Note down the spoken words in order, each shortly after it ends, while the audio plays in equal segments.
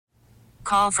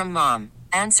Call from mom.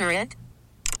 Answer it.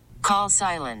 Call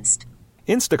silenced.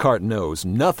 Instacart knows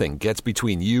nothing gets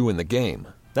between you and the game.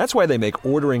 That's why they make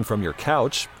ordering from your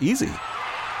couch easy.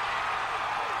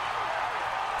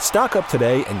 Stock up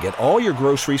today and get all your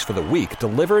groceries for the week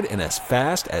delivered in as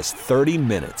fast as 30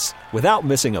 minutes without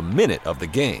missing a minute of the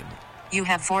game. You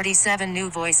have 47 new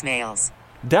voicemails.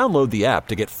 Download the app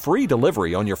to get free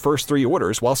delivery on your first 3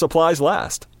 orders while supplies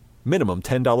last. Minimum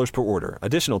 $10 per order.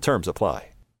 Additional terms apply.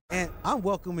 And I'm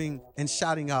welcoming and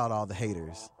shouting out all the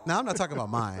haters. Now, I'm not talking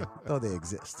about mine, though they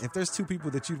exist. If there's 2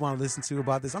 people that you'd want to listen to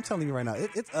about this, I'm telling you right now,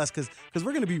 it's us because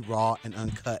we're going to be raw and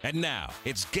uncut. And now,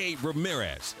 it's Gabe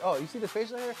Ramirez. Oh, you see this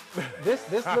facial hair? This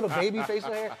little baby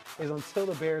facial hair is until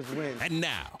the Bears win. And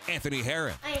now, Anthony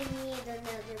Herron. I need another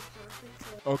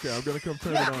Paw Patrol. Okay, I'm going to come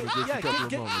turn it on in just a couple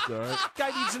of moments, all right?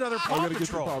 Guy needs another Paw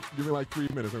Patrol. Give me like 3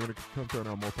 minutes. I'm going to come turn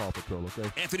on more Paw Patrol, okay?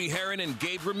 Anthony Herron and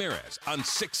Gabe Ramirez on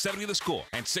 670 The Score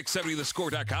and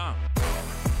 670thescore.com.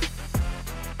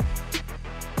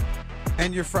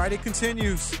 And your Friday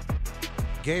continues.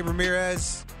 Gabe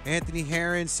Ramirez, Anthony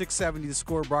Herron, 670 The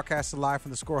Score, broadcasted live from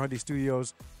the Score Hyundai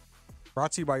Studios.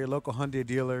 Brought to you by your local Hyundai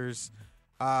dealers.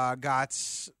 Got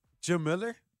Jim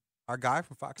Miller, our guy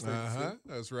from Fox 32.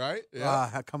 That's right.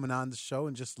 Yeah. Coming on the show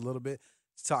in just a little bit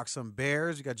to talk some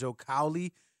Bears. You got Joe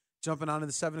Cowley jumping on in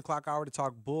the 7 o'clock hour to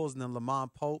talk Bulls, and then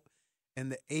Lamont Pope in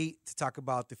the 8 to talk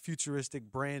about the futuristic,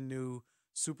 brand new,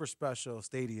 super special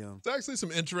stadium. It's actually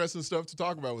some interesting stuff to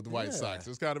talk about with the White Sox.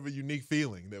 It's kind of a unique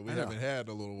feeling that we haven't had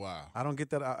in a little while. I don't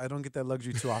get that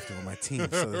luxury too often with my team,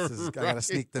 so I gotta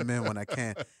sneak them in when I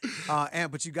can.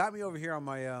 But you got me over here on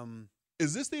my.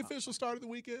 Is this the official start of the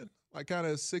weekend? Like kind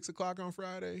of 6 o'clock on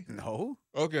Friday? No.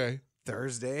 Okay.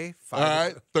 Thursday. 5. All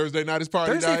right. Thursday night is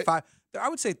party night. 5. I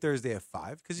would say Thursday at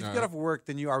 5 because if you get off work,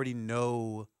 then you already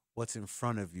know what's in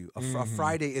front of you. A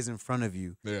Friday is in front of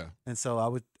you. Yeah. And so I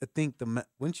would think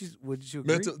would you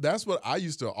agree? That's what I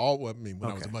used to I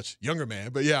was a much younger man.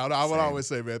 But yeah, I would always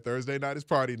say, man, Thursday night is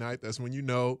party night. That's when you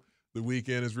know the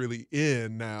weekend is really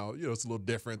in now. You know, it's a little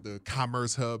different. The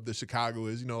commerce hub that Chicago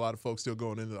is, a lot of folks still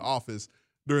going into the office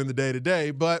during the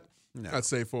day-to-day. But I'd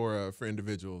say for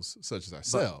individuals such as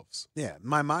ourselves. But,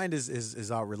 my mind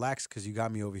is all relaxed because you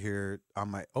got me over here.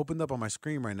 Opened up on my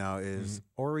screen right now is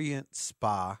Orient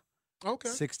Spa. Okay.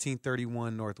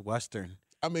 1631 Northwestern.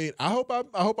 I mean, I hope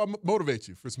I motivate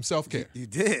you for some self-care. You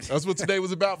did. That's what today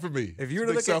was about for me. If you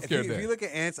look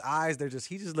at Ant's eyes,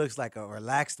 he just looks like a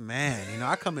relaxed man.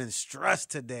 I come in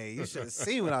stressed today. You should have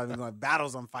seen what I've been going,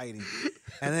 battles I'm fighting.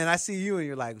 And then I see you and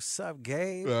you're like, what's up,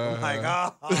 Gabe? I'm like,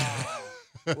 oh.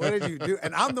 What did you do?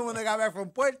 And I'm the one that got back from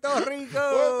Puerto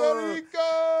Rico.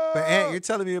 But Ant, you're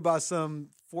telling me about some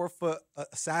 4-foot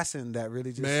assassin that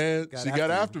really just got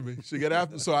after me. She got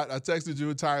after me. So I texted you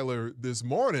and Tyler this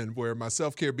morning where my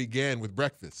self-care began with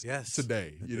breakfast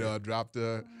today. I dropped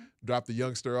the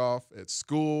youngster off at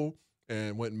school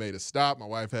and went and made a stop. My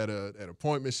wife had an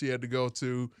appointment she had to go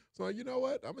to. So you know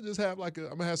what? I'm gonna just have I'm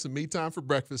gonna have some me time for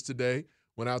breakfast today.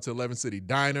 Went out to 11 City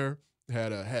Diner.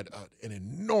 Had an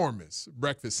enormous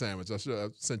breakfast sandwich. I should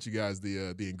have sent you guys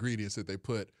the ingredients that they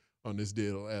put on this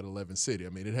deal at 11 City. I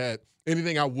mean, it had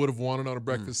anything I would have wanted on a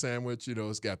breakfast sandwich.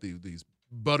 It's got these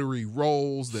buttery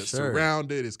rolls that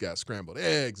surround it. It's got scrambled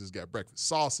eggs. It's got breakfast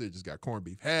sausage. It's got corned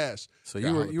beef hash. So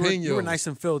you were nice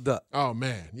and filled up. Oh,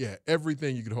 man. Yeah,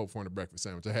 everything you could hope for in a breakfast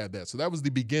sandwich. I had that. So that was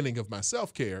the beginning of my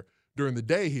self-care during the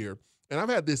day here. And I've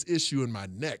had this issue in my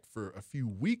neck for a few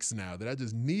weeks now that I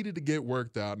just needed to get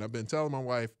worked out. And I've been telling my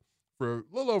wife for a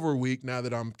little over a week now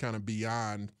that I'm kind of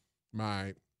beyond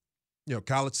my,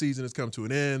 college season has come to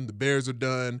an end. The Bears are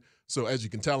done. So as you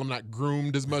can tell, I'm not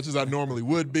groomed as much as I normally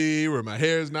would be, where my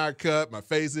hair's not cut, my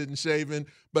face isn't shaven.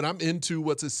 But I'm into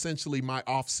what's essentially my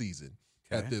off season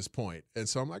at this point. And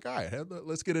so I'm like, all right,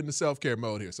 let's get into self-care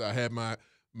mode here. So I had my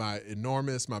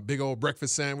big old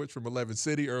breakfast sandwich from 11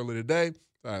 City earlier today.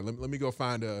 All right, let me go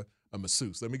find a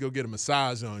masseuse. Let me go get a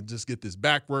massage on, just get this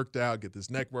back worked out, get this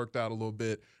neck worked out a little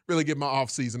bit, really get my off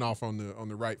season off on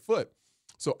the right foot.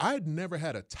 So I had never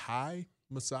had a Thai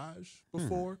massage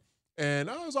before. And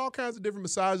there's all kinds of different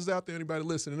massages out there. Anybody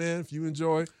listening in, if you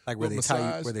enjoy where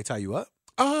they tie you up?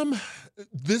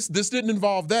 This didn't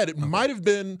involve that. It might have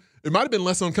been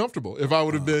less uncomfortable if I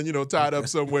would have been, tied up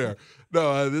somewhere.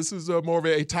 No, this is more of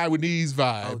a Taiwanese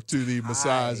vibe to the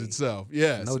massage itself.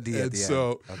 Yes. No D at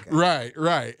the end.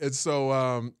 Right. And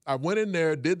so I went in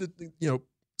there,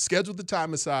 scheduled the Thai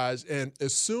massage, and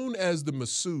as soon as the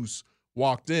masseuse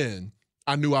walked in,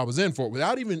 I knew I was in for it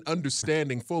without even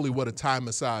understanding fully what a Thai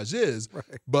massage is. Right.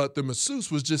 But the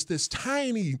masseuse was just this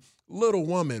tiny little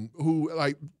woman who,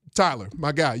 like, Tyler,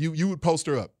 my guy, you would post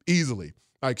her up easily.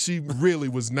 Like, she really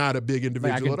was not a big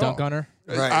individual I can at dunk all. on her?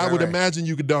 I would imagine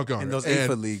you could dunk on her. In those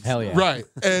 8-foot leagues. Hell yeah. Right.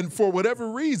 And for whatever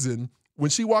reason, when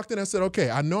she walked in, I said, okay,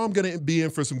 I know I'm going to be in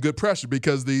for some good pressure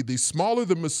because the smaller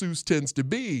the masseuse tends to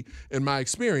be, in my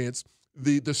experience,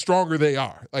 the stronger they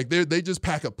are. Like, they just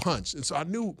pack a punch. And so I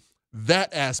knew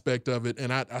that aspect of it,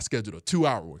 and I scheduled a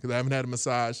 2-hour one because I haven't had a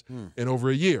massage in over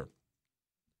a year.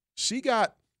 She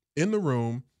got in the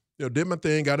room, did my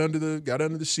thing, got under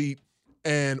the sheet.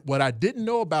 And what I didn't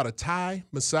know about a Thai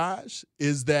massage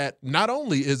is that not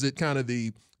only is it kind of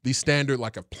the standard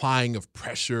like applying of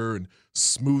pressure and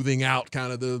smoothing out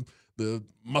kind of the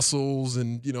muscles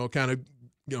and, kind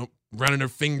of, running their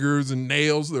fingers and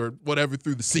nails or whatever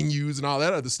through the sinews and all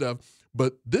that other stuff.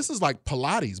 But this is like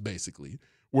Pilates, basically,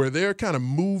 where they're kind of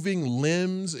moving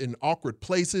limbs in awkward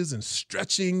places and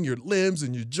stretching your limbs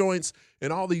and your joints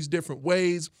in all these different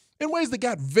ways, in ways that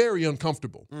got very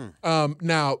uncomfortable.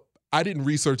 Now, I didn't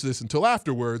research this until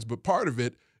afterwards, but part of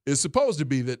it is supposed to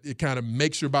be that it kind of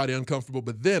makes your body uncomfortable,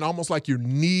 but then almost like you're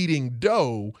kneading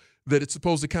dough, that it's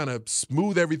supposed to kind of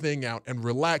smooth everything out and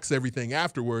relax everything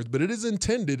afterwards, but it is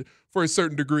intended for a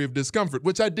certain degree of discomfort,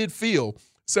 which I did feel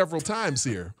several times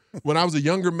here. When I was a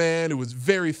younger man who was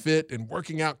very fit and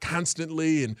working out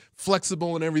constantly and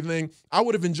flexible and everything, I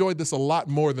would have enjoyed this a lot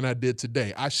more than I did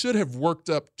today. I should have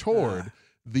worked up toward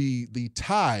the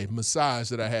Thai massage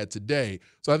that I had today.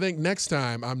 So I think next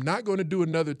time I'm not going to do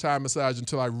another Thai massage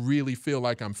until I really feel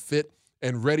like I'm fit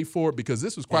and ready for it, because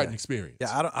this was quite an experience.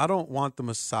 Yeah, I don't want the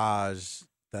massage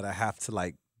that I have to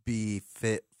like be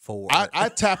fit for. I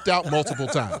tapped out multiple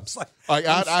times.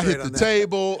 I hit the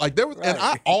table. Like there was, and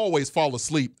I always fall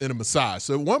asleep in a massage.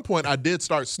 So at one point I did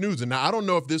start snoozing. Now I don't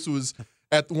know if this was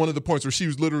at one of the points where she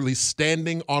was literally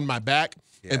standing on my back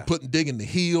and digging the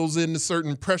heels into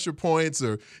certain pressure points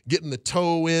or getting the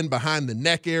toe in behind the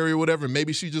neck area or whatever.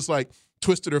 Maybe she just like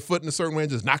twisted her foot in a certain way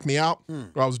and just knocked me out.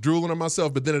 Or I was drooling on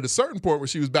myself. But then at a certain point where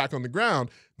she was back on the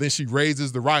ground, then she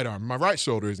raises the right arm. My right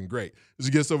shoulder isn't great. She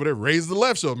gets over there, raises the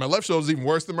left shoulder. My left shoulder is even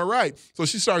worse than my right. So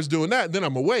she starts doing that. And then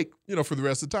I'm awake, for the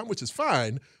rest of the time, which is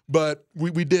fine. But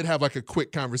we did have like a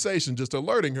quick conversation just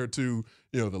alerting her to,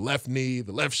 the left knee,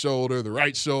 the left shoulder, the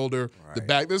right shoulder, the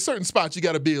back. There's certain spots you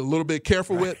got to be a little bit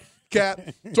careful with.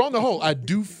 Cat. So on the whole, I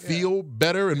do feel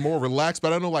better and more relaxed,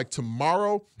 but I know like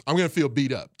tomorrow I'm going to feel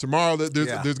beat up. Tomorrow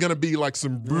there's going to be like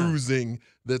some bruising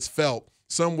that's felt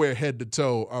somewhere head to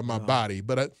toe on my body.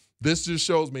 But this just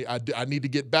shows me I need to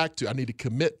get back to, I need to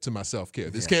commit to my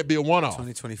self-care. This can't be a one-off.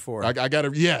 2024. I got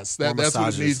to, that's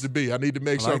what it needs to be. I need to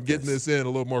make sure I'm getting this in a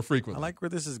little more frequently. I like where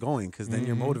this is going, because then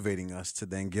you're motivating us to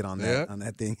then get on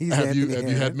that thing. Have you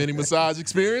had many massage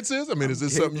experiences? I mean, is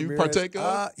this something you partake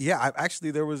of? Yeah, I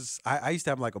used to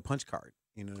have like a punch card.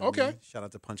 You know what I mean? Shout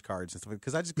out to punch cards and stuff,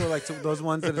 because I just go like to those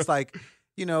ones that it's like,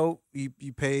 you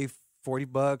pay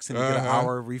 $40 and you get an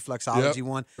hour reflexology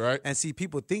one. Right. And see,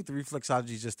 people think the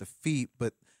reflexology is just the feet,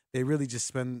 but they really just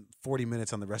spend 40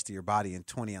 minutes on the rest of your body and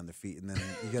 20 on the feet. And then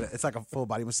you get it's like a full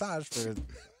body massage for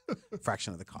a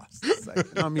fraction of the cost. It's like,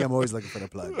 I'm always looking for the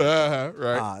plug.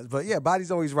 Right. But yeah,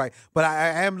 body's always right. But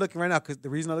I am looking right now, because the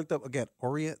reason I looked up, again,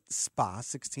 Orient Spa,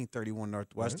 1631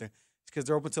 Northwestern, is because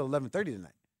they're open till 11:30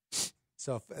 tonight.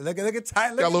 So look at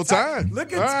Tyler. Got a little time.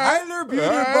 Look at Tyler Beauty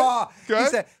Ball. He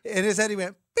said, in his head he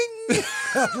went, bing,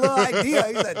 a little idea.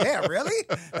 He said, damn, really?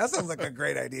 That sounds like a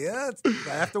great idea. It's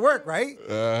after work, right?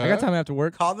 I got time after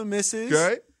work. Call the missus.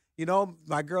 Okay.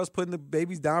 My girl's putting the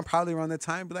babies down probably around that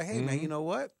time. Be like, hey, man, you know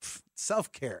what?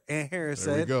 Self-care. And Herron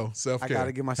said, there we go. Self-care. I got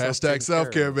to give myself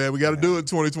 #self-care, man. We got to do it in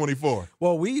 2024.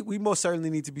 Well, we most certainly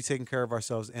need to be taking care of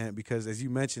ourselves, and because, as you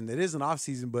mentioned, it is an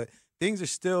off-season, but things are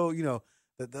still,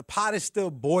 the pot is still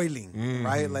boiling,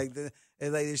 right? Like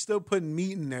they're still putting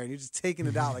meat in there, and you're just taking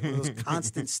it out like those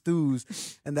constant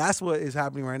stews. And that's what is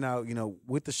happening right now,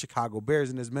 with the Chicago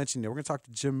Bears. And as mentioned, we're going to talk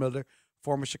to Jim Miller,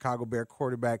 former Chicago Bear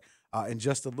quarterback, in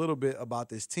just a little bit about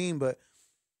this team.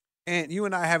 And you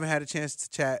and I haven't had a chance to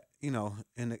chat,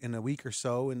 in a week or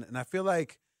so. And I feel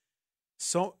like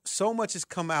so much has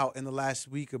come out in the last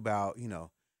week about,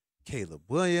 Caleb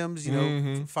Williams,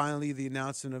 finally the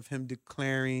announcement of him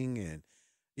declaring, and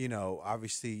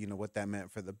obviously, what that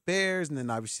meant for the Bears, and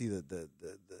then obviously the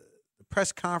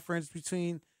press conference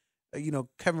between,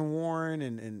 Kevin Warren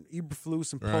and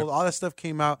Eberflus and Pohl, all that stuff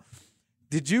came out.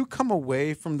 Did you come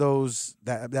away from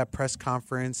that press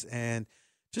conference and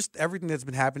just everything that's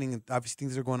been happening, and obviously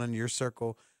things that are going on in your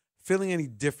circle, feeling any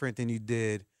different than you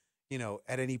did,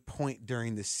 at any point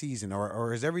during the season,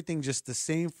 or is everything just the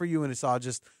same for you, and it's all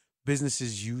just business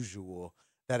as usual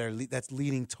that's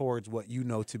leading towards what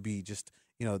to be just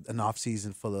an off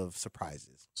season full of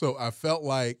surprises? So I felt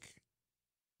like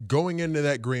going into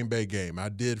that Green Bay game, I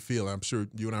did feel, I'm sure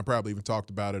you and I probably even talked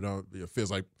about it, it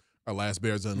feels like our last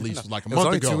Bears Unleashed was like a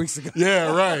month ago. 2 weeks ago.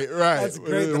 Yeah, right. That's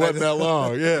great. It wasn't that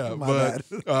long, yeah. My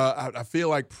But I feel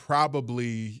like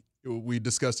probably we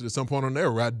discussed it at some point on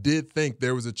there where I did think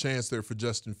there was a chance there for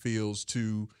Justin Fields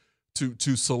to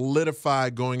solidify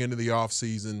going into the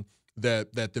offseason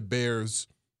that the Bears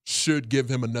should give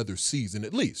him another season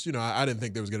at least. You know, I didn't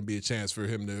think there was going to be a chance for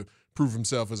him to prove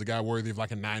himself as a guy worthy of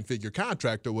like a 9-figure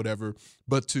contract or whatever,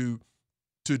 but to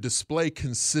display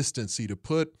consistency, to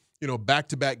put, you know,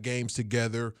 back-to-back games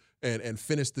together and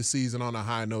finish the season on a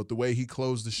high note. The way he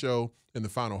closed the show in the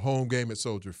final home game at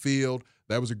Soldier Field,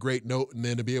 that was a great note. And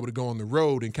then to be able to go on the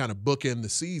road and kind of bookend the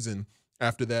season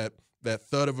after that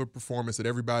thud of a performance that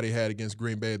everybody had against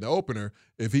Green Bay in the opener,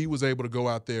 if he was able to go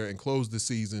out there and close the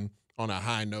season on a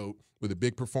high note with a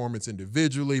big performance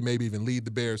individually, maybe even lead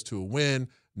the Bears to a win,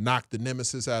 knock the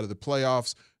nemesis out of the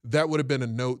playoffs, that would have been a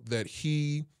note that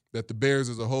the Bears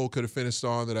as a whole could have finished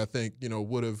on, that I think, you know,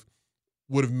 would have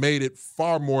made it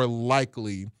far more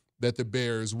likely that the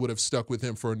Bears would have stuck with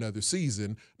him for another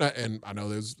season. And I know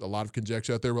there's a lot of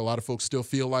conjecture out there, but a lot of folks still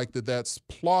feel like that's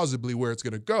plausibly where it's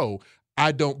going to go.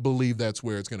 I don't believe that's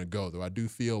where it's going to go, though. I do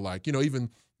feel like, you know, even,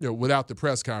 you know, without the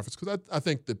press conference, because I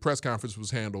think the press conference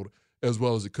was handled as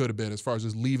well as it could have been as far as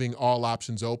just leaving all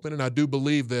options open. And I do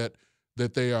believe that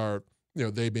they are, you know,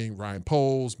 they being Ryan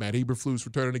Poles, Matt Eberflus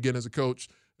returning again as a coach,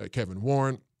 Kevin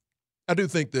Warren, I do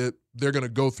think that they're going to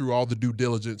go through all the due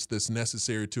diligence that's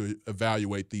necessary to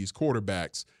evaluate these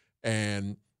quarterbacks.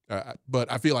 And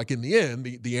but I feel like in the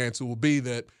end, the answer will be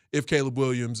that if Caleb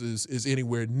Williams is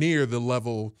anywhere near the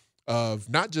level of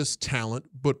not just talent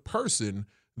but person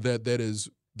that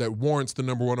warrants the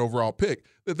number 1 overall pick,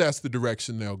 that's the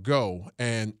direction they'll go.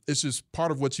 And it's just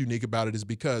part of what's unique about it is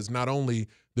because not only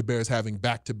the Bears having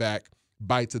back-to-back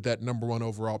bites at that number 1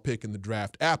 overall pick in the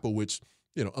draft apple, which,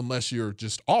 you know, unless you're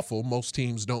just awful, most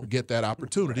teams don't get that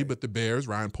opportunity. Right. But the Bears,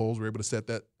 Ryan Poles, were able to set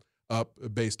that up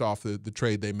based off the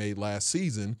trade they made last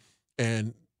season.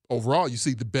 And overall, you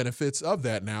see the benefits of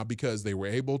that now because they were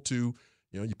able to,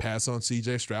 you know, you pass on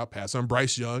C.J. Stroud, pass on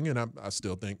Bryce Young, and I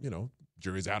still think, you know,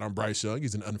 jury's out on Bryce Young.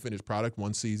 He's an unfinished product,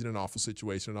 1 season, an awful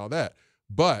situation and all that.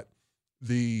 But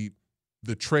the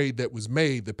trade that was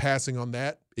made, the passing on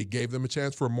that, it gave them a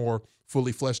chance for a more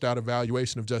fully fleshed out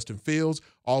evaluation of Justin Fields,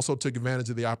 also took advantage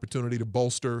of the opportunity to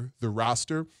bolster the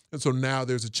roster. And so now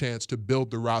there's a chance to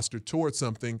build the roster towards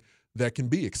something that can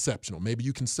be exceptional. Maybe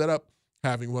you can set up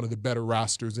having one of the better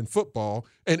rosters in football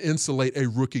and insulate a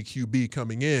rookie QB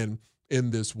coming in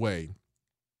this way.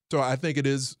 So I think it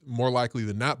is more likely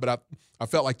than not, but I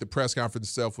felt like the press conference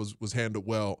itself was handled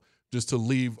well, just to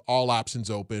leave all options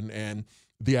open. And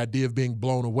the idea of being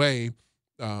blown away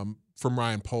from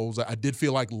Ryan Poles, I did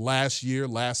feel like last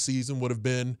season would have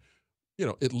been, you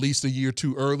know, at least a year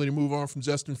too early to move on from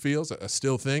Justin Fields. I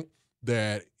still think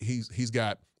that he's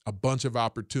got a bunch of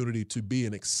opportunity to be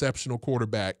an exceptional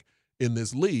quarterback in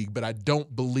this league, but I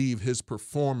don't believe his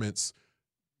performance,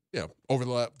 you know, over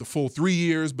the full 3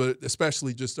 years, but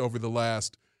especially just over the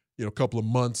last, you know, couple of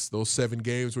months, those 7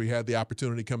 games where he had the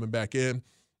opportunity coming back in,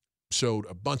 showed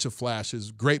a bunch of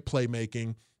flashes, great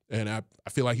playmaking, and I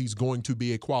feel like he's going to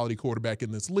be a quality quarterback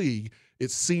in this league.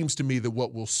 It seems to me that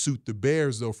what will suit the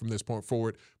Bears, though, from this point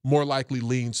forward, more likely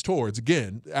leans towards,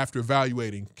 again, after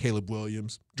evaluating Caleb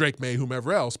Williams, Drake May,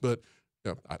 whomever else, but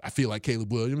you know, I feel like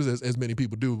Caleb Williams, as many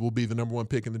people do, will be the number 1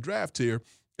 pick in the draft here,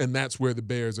 and that's where the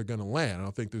Bears are going to land. I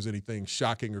don't think there's anything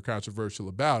shocking or controversial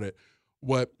about it.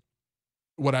 What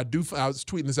I was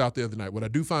tweeting this out the other night. What I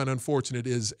do find unfortunate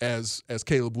is as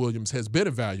Caleb Williams has been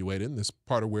evaluated, and this is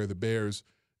part of where the Bears,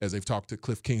 as they've talked to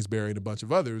Cliff Kingsbury and a bunch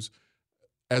of others,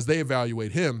 as they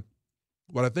evaluate him,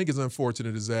 what I think is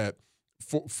unfortunate is that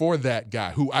for that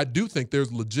guy, who I do think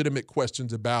there's legitimate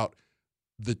questions about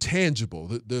the tangible,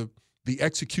 the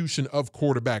execution of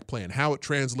quarterback play and how it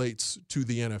translates to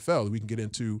the NFL. We can get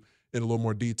into in a little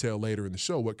more detail later in the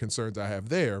show what concerns I have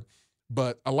there.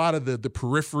 But a lot of the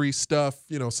periphery stuff,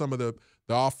 you know, some of the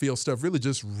off-field stuff, really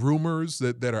just rumors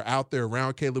that are out there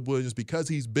around Caleb Williams because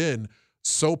he's been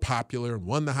so popular and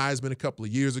won the Heisman a couple of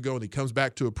years ago, and he comes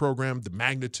back to a program the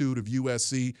magnitude of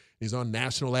USC. He's on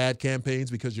national ad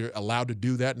campaigns because you're allowed to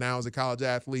do that now as a college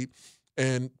athlete.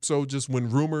 And so just when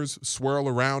rumors swirl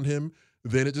around him,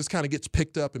 then it just kind of gets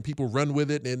picked up and people run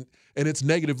with it, and it's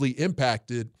negatively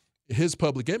impacted his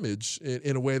public image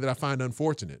in a way that I find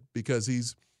unfortunate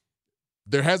because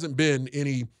there hasn't been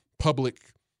any public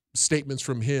statements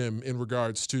from him in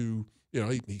regards to, you know,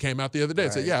 he came out the other day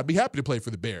and said, yeah, I'd be happy to play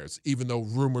for the Bears, even though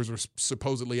rumors were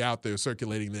supposedly out there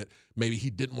circulating that maybe he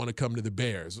didn't want to come to the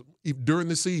Bears. During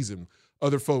the season,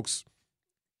 other folks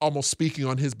almost speaking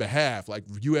on his behalf. Like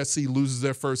USC loses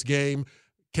their first game,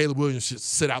 Caleb Williams should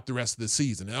sit out the rest of the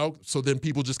season. So then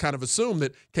people just kind of assume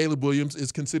that Caleb Williams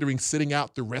is considering sitting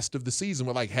out the rest of the season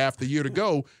with like half the year to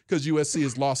go because USC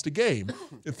has lost a game.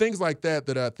 And things like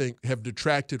that I think have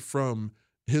detracted from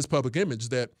his public image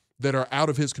that are out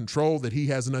of his control, that he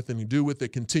has nothing to do with,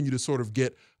 that continue to sort of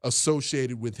get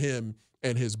associated with him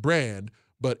and his brand.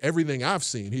 But everything I've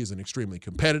seen, he's an extremely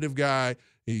competitive guy.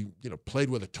 He, played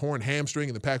with a torn hamstring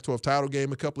in the Pac-12 title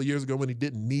game a couple of years ago when he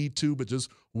didn't need to, but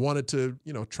just wanted to,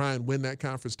 try and win that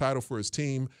conference title for his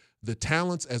team. The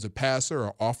talents as a passer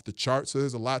are off the chart, so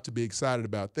there's a lot to be excited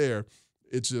about there.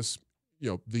 It's just,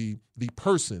 the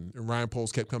person, and Ryan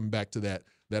Poles kept coming back to that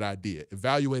idea.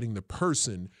 Evaluating the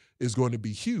person is going to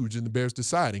be huge in the Bears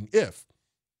deciding if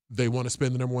they want to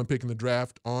spend the number one pick in the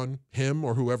draft on him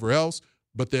or whoever else.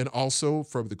 But then also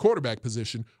from the quarterback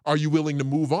position, are you willing to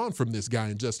move on from this guy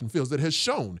in Justin Fields that has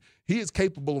shown he is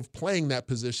capable of playing that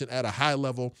position at a high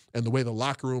level, and the way the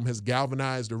locker room has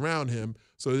galvanized around him?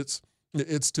 So it's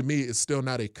to me, it's still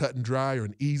not a cut and dry or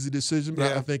an easy decision,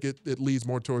 but I think it leads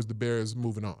more towards the Bears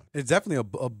moving on. It's definitely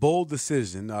a bold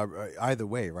decision either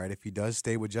way, right? If he does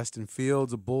stay with Justin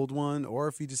Fields, a bold one, or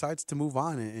if he decides to move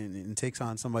on and takes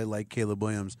on somebody like Caleb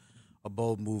Williams, a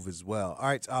bold move as well. All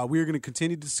right, we're going to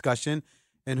continue the discussion.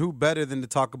 And who better than to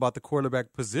talk about the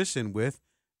quarterback position with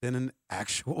than an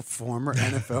actual former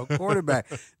NFL quarterback?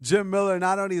 Jim Miller,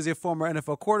 not only is he a former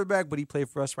NFL quarterback, but he played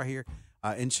for us right here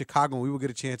in Chicago. And we will get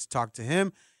a chance to talk to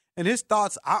him and his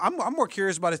thoughts. I'm more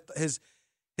curious about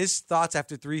his thoughts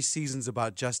after 3 seasons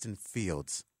about Justin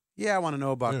Fields. Yeah, I want to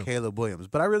know about Caleb Williams,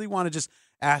 but I really want to just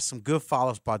ask some good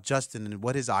follow-ups about Justin and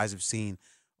what his eyes have seen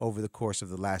over the course of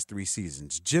the last 3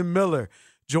 seasons. Jim Miller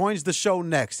joins the show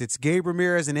next. It's Gabe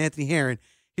Ramirez and Anthony Herron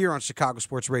here on Chicago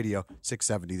Sports Radio,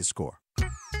 670 The Score.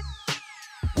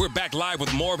 We're back live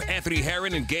with more of Anthony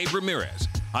Herron and Gabe Ramirez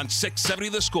on 670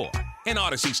 The Score, an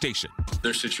Odyssey station.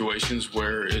 There's situations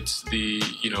where it's the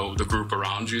group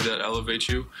around you that elevates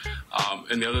you.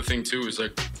 And the other thing, too, is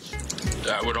like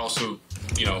I would also,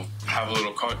 have a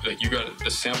little, like you got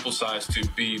the sample size to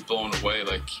be blown away,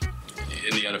 like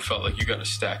in the NFL, like you got to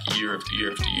stack year after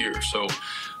year after year. So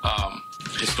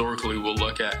historically, we'll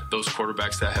look at those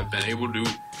quarterbacks that have been able to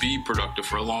be productive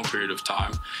for a long period of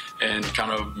time and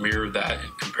kind of mirror that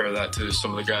and compare that to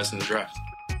some of the guys in the draft.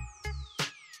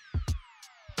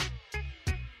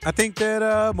 I think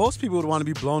that most people would want to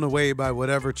be blown away by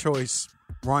whatever choice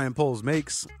Ryan Poles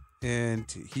makes, and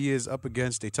he is up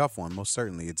against a tough one, most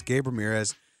certainly. It's Gabe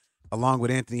Ramirez along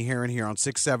with Anthony Herron here on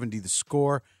 670 The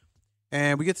Score.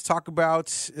 And we get to talk about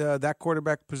that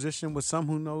quarterback position with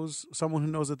someone who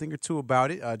knows a thing or two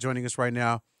about it. Joining us right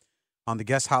now on the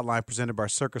guest hotline presented by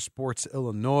Circus Sports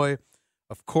Illinois.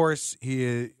 Of course, he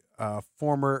is a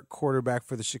former quarterback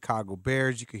for the Chicago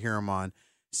Bears. You can hear him on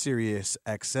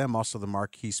SiriusXM, also the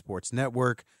Marquee Sports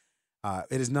Network.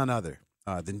 It is none other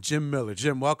than Jim Miller.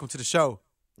 Jim, welcome to the show.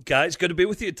 Guys, good to be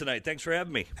with you tonight. Thanks for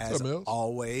having me. As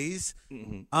always.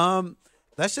 Mm-hmm.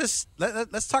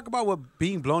 Let's talk about what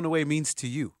being blown away means to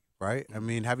you, right? I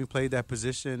mean, having played that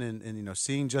position and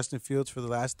seeing Justin Fields for the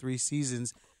last 3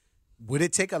 seasons, would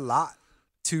it take a lot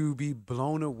to be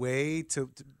blown away?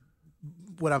 To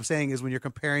what I'm saying is, when you're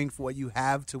comparing for what you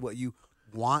have to what you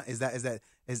want, is that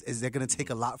going to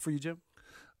take a lot for you, Jim?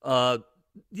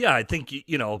 Yeah, I think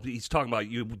he's talking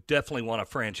about you definitely want a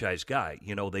franchise guy.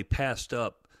 They passed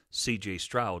up C.J.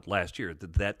 Stroud last year.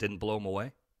 That didn't blow him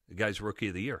away. The guy's Rookie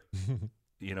of the Year.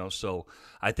 So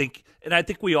I think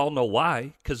we all know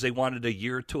why, because they wanted a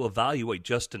year to evaluate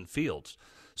Justin Fields.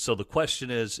 So the question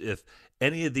is, if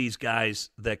any of these guys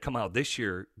that come out this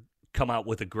year come out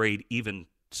with a grade even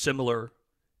similar,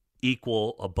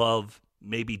 equal, above,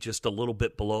 maybe just a little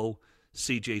bit below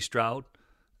C.J. Stroud,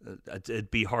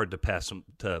 it'd be hard to pass him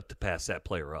to pass that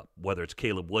player up, whether it's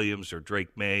Caleb Williams or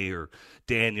Drake May or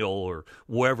Daniel or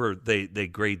wherever they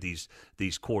grade these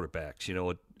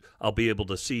quarterbacks. I'll be able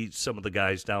to see some of the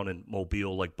guys down in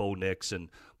Mobile like Bo Nix and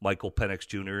Michael Penix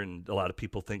Jr., and a lot of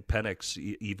people think Penix,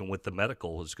 even with the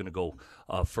medical, is going to go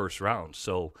first round.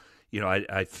 So,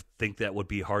 I think that would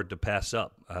be hard to pass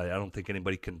up. I don't think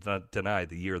anybody can deny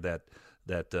the year that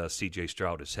C.J.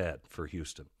 Stroud has had for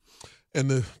Houston. And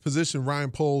the position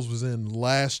Ryan Poles was in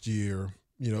last year,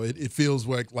 it feels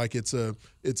like it's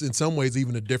in some ways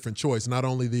even a different choice. Not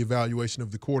only the evaluation of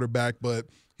the quarterback, but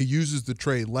he uses the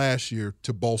trade last year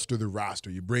to bolster the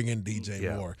roster. You bring in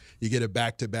DJ Moore. You get a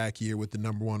back-to-back year with the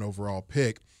number 1 overall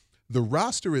pick. The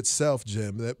roster itself,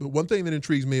 Jim, one thing that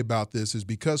intrigues me about this is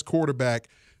because quarterback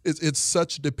it's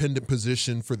such a dependent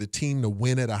position for the team to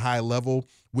win at a high level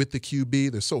with the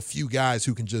QB. There's so few guys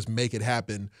who can just make it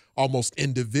happen almost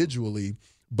individually.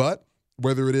 But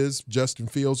whether it is Justin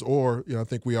Fields or, I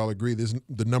think we all agree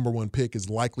the number one pick is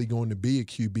likely going to be a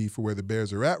QB for where the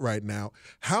Bears are at right now,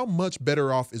 how much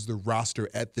better off is the roster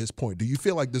at this point? Do you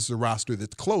feel like this is a roster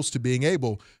that's close to being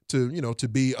able to, to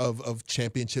be of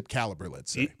championship caliber,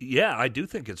 let's say? Yeah, I do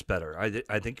think it's better.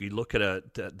 I think you look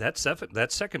at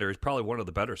that secondary is probably one of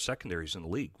the better secondaries in the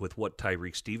league with what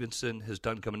Tyreek Stevenson has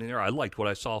done coming in there. I liked what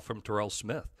I saw from Terrell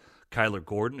Smith. Kyler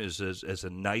Gordon is a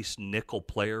nice nickel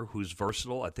player who's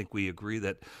versatile. I think we agree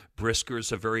that Brisker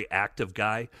is a very active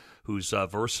guy who's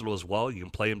versatile as well. You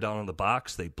can play him down in the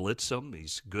box. They blitz him.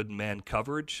 He's good in man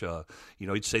coverage.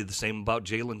 You'd say the same about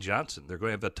Jalen Johnson. They're going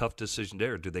to have a tough decision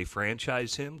there. Do they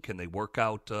franchise him? Can they work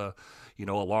out a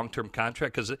long-term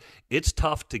contract? Because it's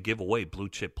tough to give away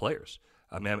blue-chip players.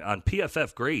 I mean, on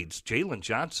PFF grades, Jalen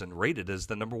Johnson rated as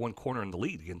the number one corner in the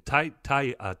league. And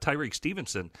Tyreek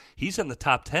Stevenson, he's in the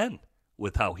top 10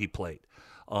 with how he played.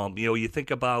 You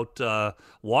think about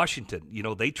Washington.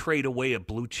 They trade away a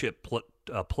blue-chip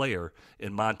player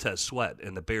in Montez Sweat,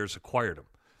 and the Bears acquired him.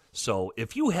 So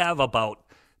if you have about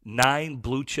 9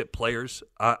 blue-chip players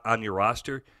on your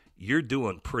roster, you're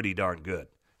doing pretty darn good.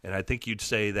 And I think you'd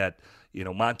say that,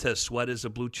 Montez Sweat is a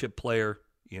blue-chip player.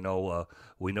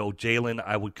 We know Jalen,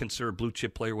 I would consider a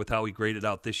blue-chip player with how he graded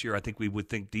out this year. I think we would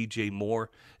think DJ Moore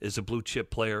is a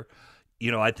blue-chip player.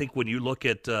 I think when you look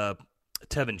at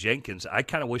Tevin Jenkins, I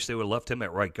kind of wish they would have left him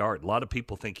at right guard. A lot of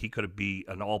people think he could be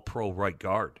an all-pro right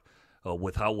guard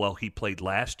with how well he played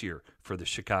last year for the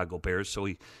Chicago Bears. So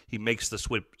he makes the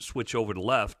switch over to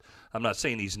left. I'm not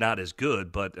saying he's not as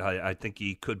good, but I think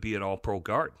he could be an all-pro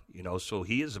guard. So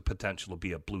he is a potential to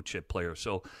be a blue-chip player.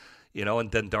 So,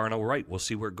 and then Darnell Wright. We'll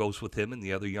see where it goes with him and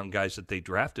the other young guys that they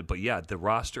drafted. But, yeah, the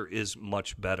roster is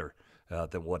much better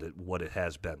than what it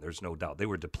has been. There's no doubt. They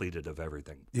were depleted of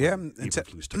everything. Yeah,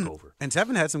 Eberflus took over. And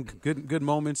Tevin had some good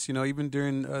moments, even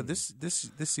during this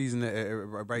season at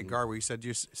right guard, where you said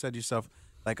yourself,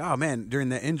 like, oh, man, during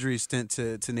the injury stint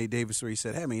to Nate Davis, where he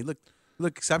said, hey, man, you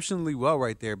look exceptionally well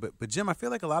right there. But Jim, I feel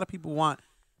like a lot of people want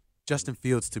Justin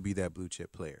Fields to be that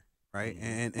blue-chip player, right?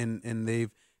 Mm-hmm. And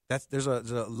there's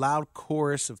a loud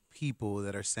chorus of people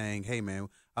that are saying, hey, man,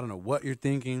 I don't know what you're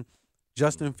thinking.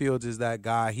 Justin Fields is that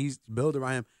guy. He's built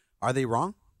around him. Are they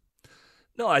wrong?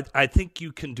 No, I think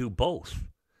you can do both.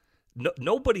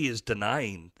 Nobody is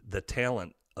denying the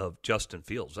talent of Justin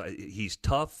Fields. He's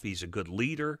tough. He's a good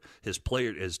leader. His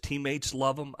teammates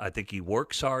love him. I think he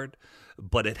works hard,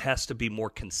 but it has to be more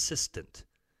consistent.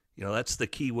 That's the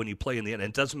key when you play in the end.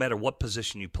 It doesn't matter what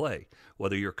position you play,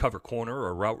 whether you're cover corner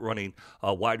or route running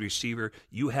wide receiver.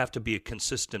 You have to be a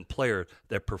consistent player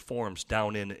that performs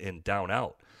down in and down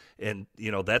out. And,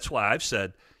 that's why I've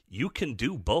said you can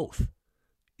do both.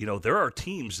 There are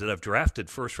teams that have drafted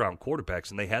first-round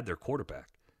quarterbacks, and they had their quarterback.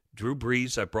 Drew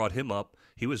Brees, I brought him up.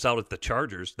 He was out at the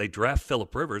Chargers. They draft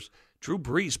Phillip Rivers. Drew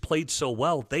Brees played so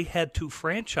well, they had to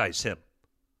franchise him.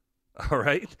 All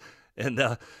right? And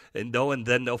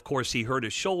then, of course, he hurt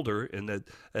his shoulder, and it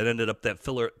ended up that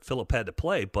Phillip had to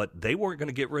play. But they weren't going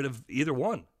to get rid of either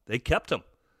one. They kept him.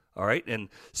 All right, and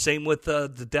same with the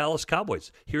Dallas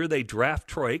Cowboys. Here they draft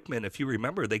Troy Aikman. If you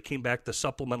remember, they came back the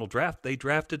supplemental draft. They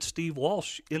drafted Steve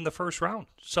Walsh in the first round,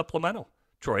 supplemental.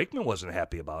 Troy Aikman wasn't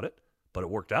happy about it, but it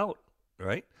worked out,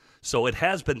 right? So it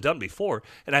has been done before,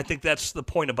 and I think that's the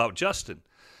point about Justin.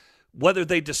 Whether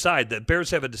they decide that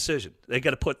Bears have a decision, they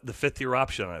got to put the fifth-year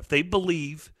option on it. If they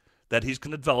believe that he's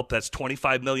going to develop, that's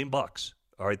 $25 million, all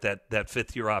right, that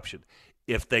fifth-year option.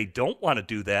 If they don't want to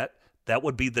do that, that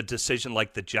would be the decision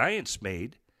like the Giants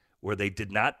made, where they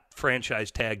did not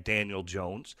franchise tag Daniel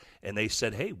Jones, and they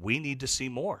said, hey, we need to see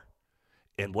more.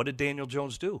 And what did Daniel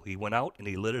Jones do? He went out and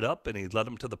he lit it up, and he led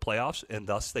them to the playoffs, and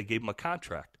thus they gave him a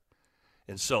contract.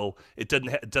 And so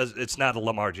it's not a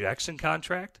Lamar Jackson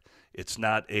contract. It's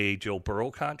not a Joe Burrow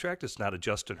contract. It's not a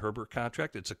Justin Herbert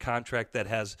contract. It's a contract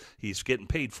that he's getting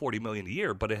paid $40 million a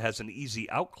year, but it has an easy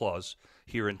out clause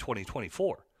here in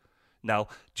 2024. Now,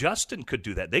 Justin could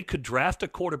do that. They could draft a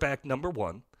quarterback number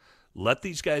one, let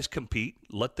these guys compete,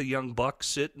 let the young buck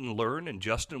sit and learn, and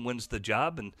Justin wins the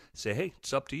job and say, hey,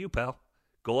 it's up to you, pal.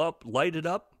 Go up, light it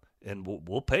up, and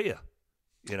we'll pay you.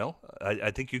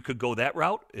 I think you could go that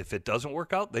route. If it doesn't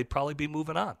work out, they'd probably be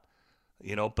moving on.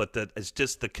 But it's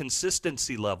just the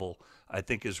consistency level, I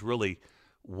think, is really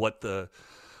what the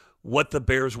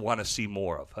Bears want to see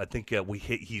more of. I think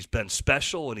he's been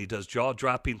special and he does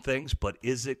jaw-dropping things, but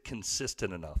is it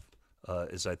consistent enough,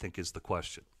 I think is the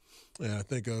question. Yeah, I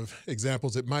think of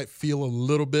examples that might feel a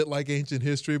little bit like ancient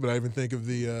history, but I even think of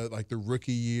the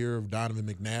rookie year of Donovan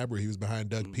McNabb, where he was behind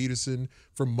Doug Peterson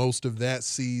for most of that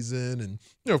season. And,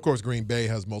 of course, Green Bay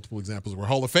has multiple examples where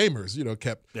Hall of Famers,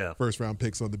 kept first-round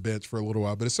picks on the bench for a little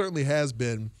while. But it certainly has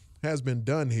been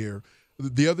done here.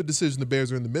 The other decision the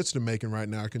Bears are in the midst of making right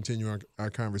now, continuing our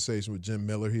conversation with Jim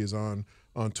Miller, he is on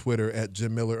Twitter at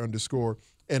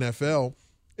 @JimMiller_NFL,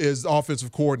 is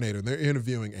offensive coordinator. They're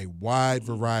interviewing a wide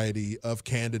variety of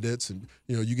candidates, and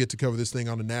you get to cover this thing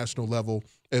on a national level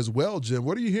as well. Jim,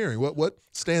 what are you hearing? What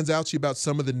stands out to you about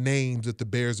some of the names that the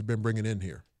Bears have been bringing in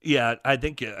here? Yeah, I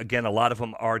think, again, a lot of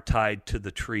them are tied to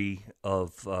the tree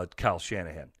of Kyle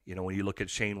Shanahan. When you look at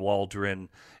Shane Waldron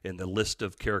and the list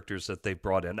of characters that they've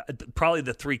brought in, probably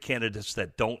the three candidates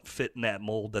that don't fit in that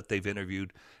mold that they've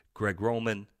interviewed, Greg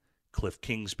Roman, Cliff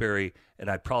Kingsbury, and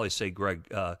I'd probably say Greg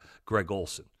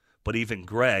Olson. But even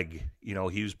Greg,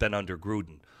 he's been under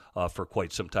Gruden for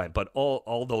quite some time. But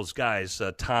all those guys,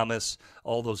 Thomas,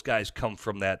 all those guys come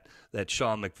from that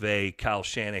Sean McVay, Kyle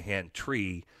Shanahan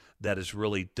tree that has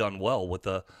really done well with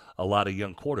a lot of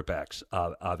young quarterbacks,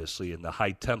 obviously, in the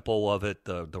high tempo of it,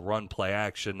 the run play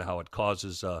action, how it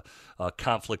causes a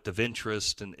conflict of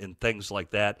interest and things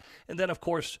like that. And then, of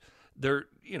course, they're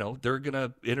going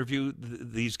to interview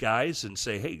these guys and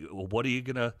say, hey, well, what are you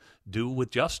going to do with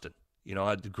Justin?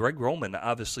 Greg Roman,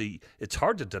 obviously, it's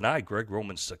hard to deny Greg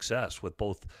Roman's success with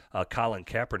both Colin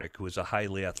Kaepernick, who is a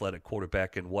highly athletic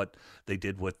quarterback, and what they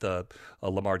did with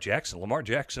Lamar Jackson. Lamar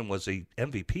Jackson was a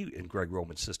MVP in Greg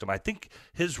Roman's system. I think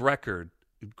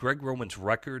Greg Roman's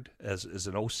record as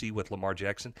an OC with Lamar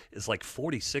Jackson is like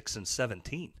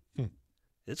 46-17.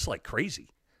 It's like crazy.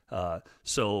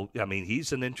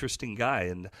 He's an interesting guy,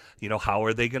 and, how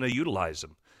are they going to utilize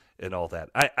him and all that?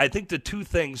 I think the two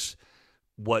things,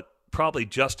 what probably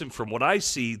Justin, from what I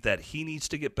see, that he needs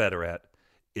to get better at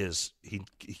is he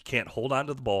can't hold on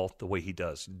to the ball the way he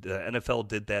does. The NFL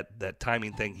did that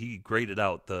timing thing. He graded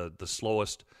out the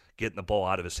slowest getting the ball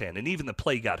out of his hand. And even the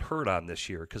play he got hurt on this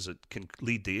year, because it can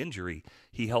lead to injury,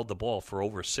 he held the ball for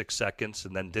over 6 seconds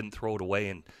and then didn't throw it away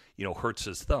and, hurts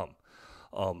his thumb.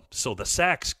 So the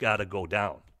sacks got to go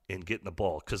down in getting the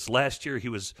ball, because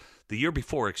the year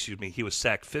before, he was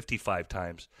sacked 55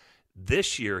 times.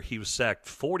 This year, he was sacked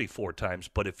 44 times,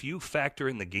 but if you factor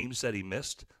in the games that he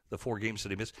missed, the 4 games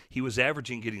that he missed, he was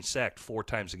averaging getting sacked 4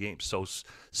 times a game. So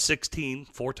 16,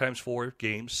 4 times 4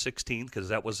 games, 16, because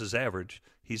that was his average.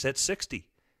 He's at 60.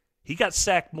 He got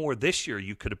sacked more this year,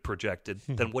 you could have projected,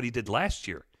 than what he did last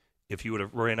year if you would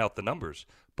have ran out the numbers,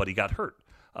 but he got hurt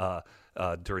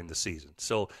during the season.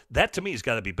 So that, to me, has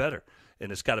got to be better,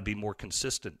 and it's got to be more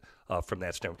consistent from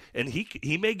that standpoint. And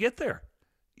he may get there.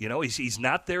 He's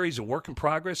not there. He's a work in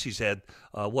progress. He's had,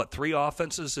 3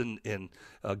 offenses in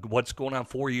what's going on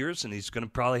 4 years, and he's going to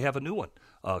probably have a new one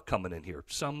coming in here.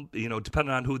 Some,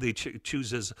 depending on who they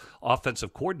choose as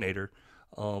offensive coordinator,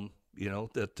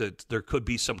 that there could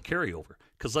be some carryover.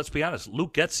 Because let's be honest,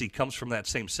 Luke Getsy comes from that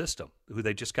same system, who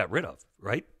they just got rid of,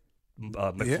 right?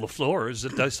 LaFleur is a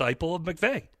disciple of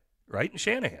McVay, right, and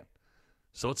Shanahan.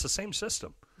 So it's the same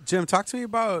system. Jim, talk to me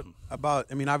about.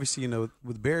 Obviously,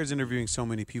 with Bears interviewing so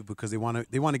many people because they want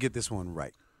to get this one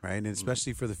right, and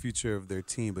especially for the future of their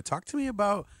team. But talk to me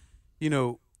about,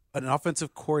 an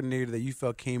offensive coordinator that you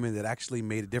felt came in that actually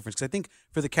made a difference. Because I think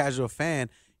for the casual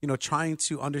fan, trying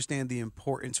to understand the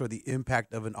importance or the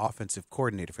impact of an offensive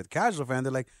coordinator. For the casual fan,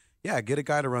 they're like, yeah, get a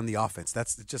guy to run the offense.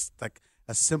 That's just like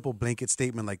a simple blanket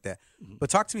statement like that. Mm-hmm. But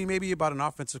talk to me maybe about an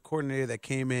offensive coordinator that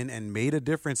came in and made a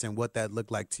difference and what that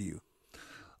looked like to you.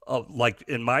 Oh, like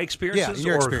in my experiences? Yeah,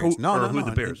 your experience. Who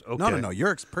the Bears? Okay. No,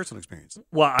 your personal experience.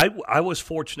 Well, I was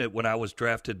fortunate when I was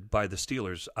drafted by the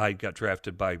Steelers. I got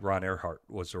drafted by Ron Earhart,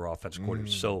 was their offensive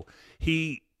coordinator. So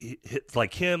he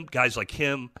like him, guys like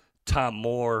him, Tom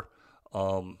Moore,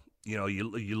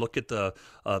 you look at the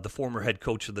former head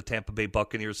coach of the Tampa Bay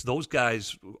Buccaneers. Those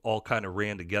guys all kind of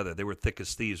ran together. They were thick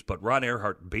as thieves. But Ron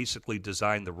Earhart basically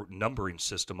designed the numbering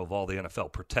system of all the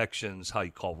NFL protections, how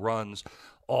you call runs,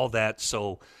 all that.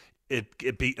 So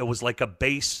it was like a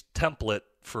base template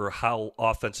for how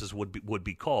offenses would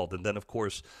be called. And then, of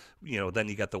course, then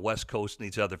you got the West Coast and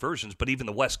these other versions. But even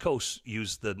the West Coast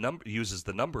uses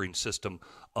the numbering system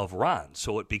of Ron,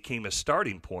 so it became a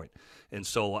starting point. And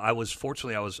so I was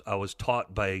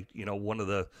taught by one of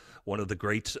the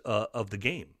greats of the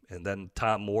game. And then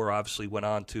Tom Moore obviously went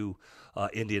on to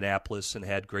Indianapolis and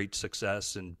had great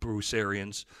success. And Bruce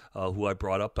Arians, who I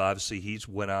brought up, obviously he's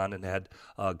went on and had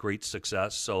great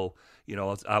success. So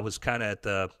I was kind of at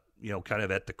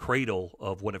the cradle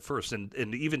of when it first,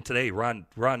 and even today, Ron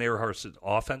Earhart's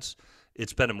offense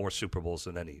it's been in more Super Bowls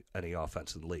than any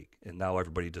offense in the league. And now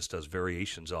everybody just does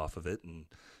variations off of it and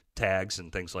tags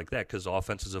and things like that because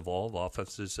offenses evolve,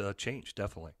 offenses change,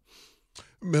 definitely.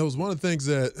 Mills, one of the things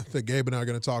that Gabe and I are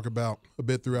going to talk about a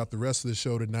bit throughout the rest of the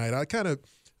show tonight,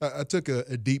 I took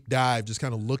a deep dive just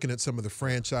kind of looking at some of the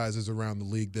franchises around the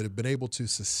league that have been able to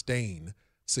sustain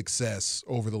success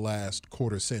over the last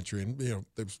quarter century. And,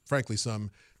 there's frankly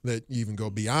some that even go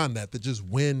beyond that just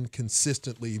win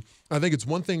consistently. I think it's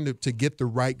one thing to get the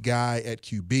right guy at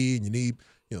QB, and you need,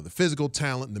 the physical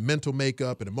talent and the mental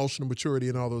makeup and emotional maturity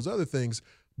and all those other things.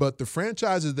 But the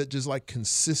franchises that just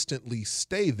consistently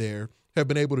stay there have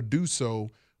been able to do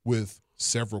so with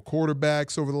several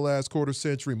quarterbacks over the last quarter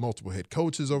century, multiple head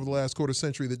coaches over the last quarter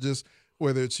century that just,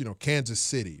 whether it's, Kansas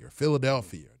City or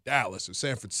Philadelphia or Dallas or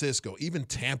San Francisco, even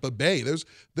Tampa Bay,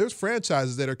 there's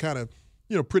franchises that are kind of,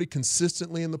 pretty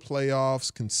consistently in the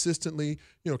playoffs, consistently,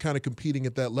 kind of competing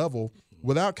at that level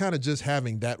without kind of just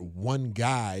having that one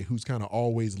guy who's kind of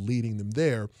always leading them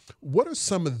there. What are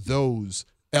some of those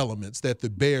elements that the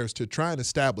Bears, to try and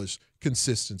establish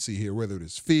consistency here, whether it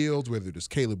is Fields, whether it is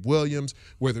Caleb Williams,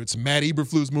 whether it's Matt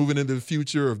Eberflus moving into the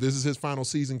future, or if this is his final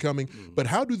season coming, but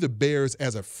how do the Bears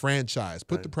as a franchise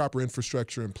put the proper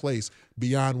infrastructure in place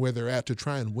beyond where they're at to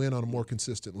try and win on a more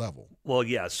consistent level? Well,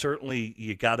 yeah, certainly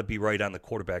you got to be right on the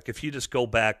quarterback. If you just go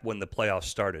back when the playoffs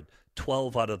started,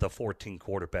 12 out of the 14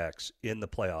 quarterbacks in the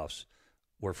playoffs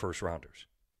were first-rounders.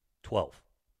 12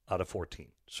 out of 14.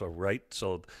 So,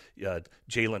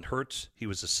 Jalen Hurts, he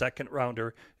was a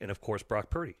second-rounder, and, of course, Brock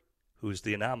Purdy, who's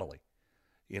the anomaly.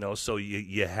 So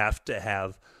you have to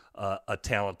have a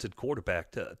talented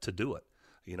quarterback to do it.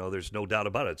 There's no doubt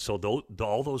about it. So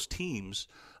all those teams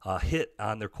hit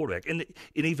on their quarterback. And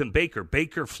even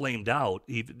Baker flamed out,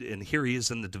 and here he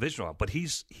is in the divisional round. But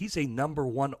he's a number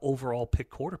one overall pick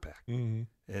quarterback. Mm-hmm.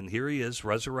 And here he is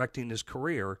resurrecting his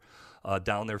career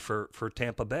down there for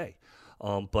Tampa Bay.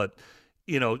 But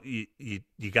you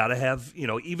got to have,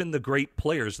 even the great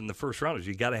players in the first rounders,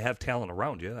 you got to have talent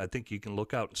around you. I think you can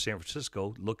look out in San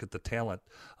Francisco, look at the talent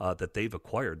that they've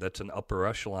acquired. That's an upper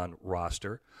echelon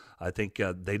roster. I think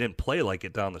they didn't play like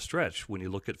it down the stretch when you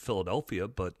look at Philadelphia,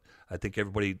 but I think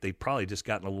they probably just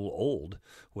gotten a little old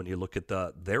when you look at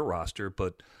their roster.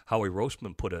 But Howie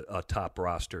Roseman put a top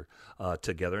roster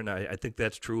together, and I think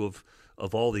that's true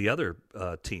of all the other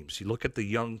teams. You look at the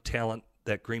young talent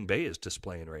that Green Bay is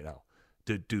displaying right now.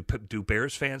 Do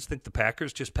Bears fans think the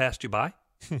Packers just passed you by?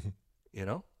 They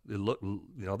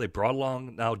brought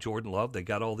along now Jordan Love. They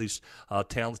got all these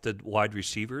talented wide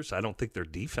receivers. I don't think their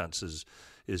defense is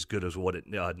as good as what it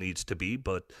needs to be,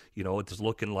 but it's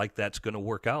looking like that's going to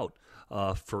work out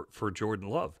for Jordan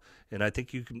Love. And I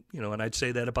think you can, and I'd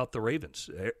say that about the Ravens.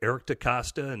 Eric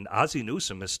DeCosta and Ozzie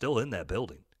Newsome is still in that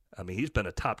building. I mean, he's been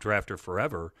a top drafter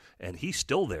forever, and he's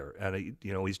still there. And,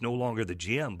 he's no longer the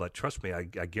GM, but trust me, I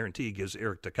guarantee he gives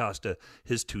Eric DeCosta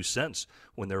his 2 cents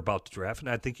when they're about to draft. And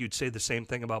I think you'd say the same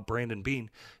thing about Brandon Beane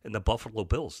and the Buffalo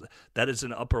Bills. That is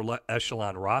an upper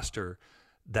echelon roster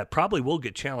that probably will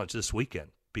get challenged this weekend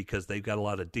because they've got a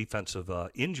lot of defensive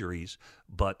injuries.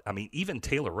 But, I mean, even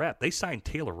Taylor Rapp, they signed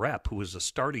Taylor Rapp, who was a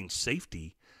starting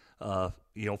safety,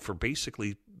 for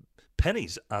basically –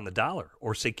 pennies on the dollar.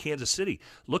 Or say Kansas City.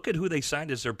 Look at who they signed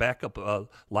as their backup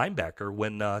linebacker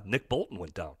when Nick Bolton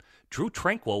went down. Drew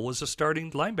Tranquill was a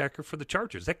starting linebacker for the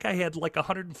Chargers. That guy had like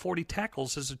 140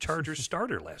 tackles as a Chargers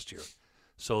starter last year.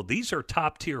 So these are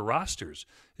top-tier rosters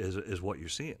is what you're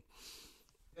seeing.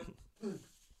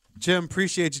 Jim,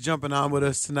 appreciate you jumping on with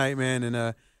us tonight, man,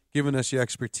 and giving us your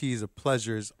expertise. A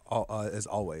pleasure as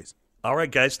always. All right,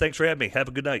 guys. Thanks for having me. Have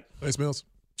a good night. Thanks, Mills.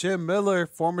 Jim Miller,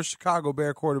 former Chicago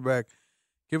Bear quarterback,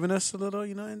 giving us a little,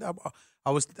 and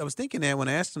I was thinking that when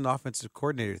I asked him the offensive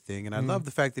coordinator thing, and I love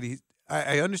the fact that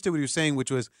I understood what he was saying, which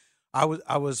was I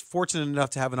was fortunate enough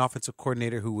to have an offensive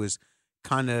coordinator who was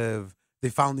kind of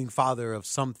the founding father of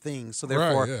some things. So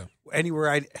therefore, anywhere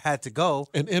I had to go,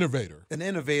 an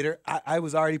innovator, I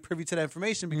was already privy to that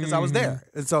information because I was there,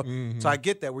 and so I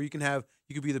get that where you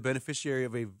could be the beneficiary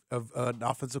of an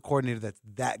offensive coordinator that's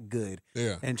that good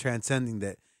and transcending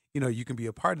that. You can be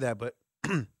a part of that, but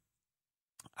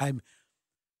I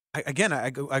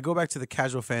go back to the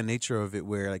casual fan nature of it,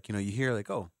 where you hear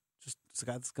oh, just it's a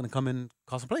guy that's going to come in and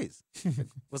call some plays.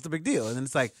 What's the big deal? And then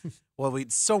it's like, well,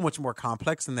 it's so much more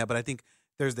complex than that. But I think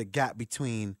there's the gap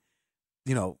between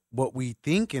what we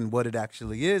think and what it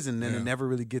actually is, and then it never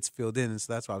really gets filled in. And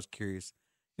so that's why I was curious,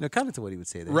 kind of to what he would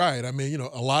say there. Right. I mean,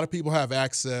 a lot of people have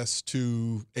access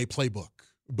to a playbook.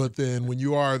 But then when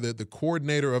you are the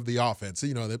coordinator of the offense,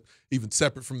 that even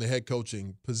separate from the head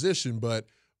coaching position, but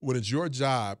when it's your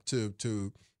job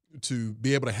to to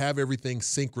be able to have everything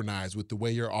synchronized with the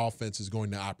way your offense is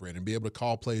going to operate and be able to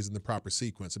call plays in the proper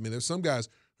sequence. I mean, there's some guys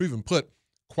who even put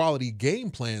quality game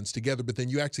plans together, but then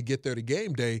you actually get there to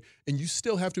game day and you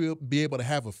still have to be able to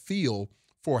have a feel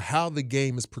for how the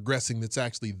game is progressing that's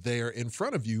actually there in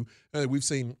front of you. We've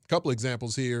seen a couple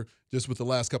examples here just with the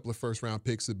last couple of first-round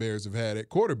picks the Bears have had at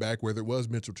quarterback, whether it was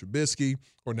Mitchell Trubisky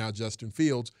or now Justin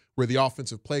Fields, where the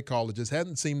offensive play caller just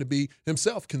hadn't seemed to be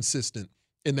himself consistent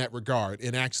in that regard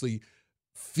and actually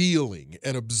feeling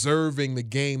and observing the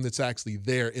game that's actually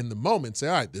there in the moment. Say,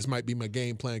 all right, this might be my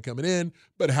game plan coming in,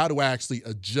 but how do I actually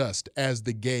adjust as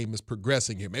the game is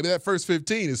progressing here? Maybe that first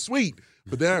 15 is sweet,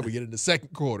 but then we get into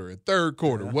second quarter and third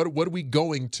quarter. Yeah. What are we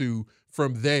going to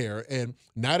from there? And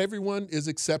not everyone is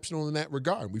exceptional in that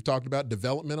regard. We've talked about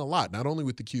development a lot, not only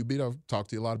with the QB. I've talked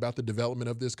to you a lot about the development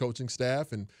of this coaching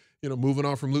staff, and moving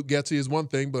on from Luke Getsy is one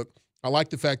thing, but I like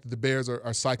the fact that the Bears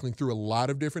are cycling through a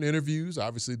lot of different interviews.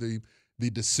 Obviously, the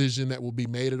decision that will be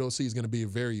made at OC is going to be a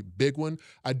very big one.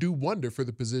 I do wonder for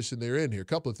the position they're in here. A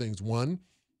couple of things. One,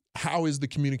 how is the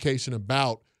communication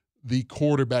about the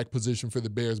quarterback position for the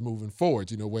Bears moving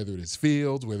forward? Whether it is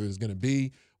Fields, whether it's going to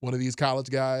be one of these college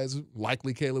guys,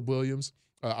 likely Caleb Williams.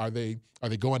 Are they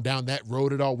going down that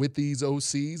road at all with these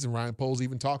OCs? And Ryan Poles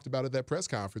even talked about at that press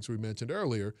conference we mentioned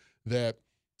earlier, that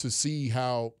to see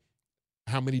how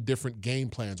many different game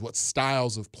plans, what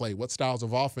styles of play, what styles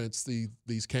of offense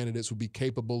these candidates would be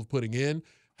capable of putting in,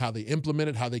 how they implement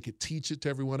it, how they could teach it to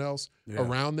everyone else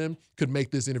around them, could make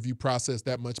this interview process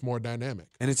that much more dynamic.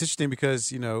 And it's interesting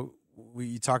because, you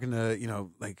talk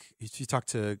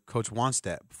to Coach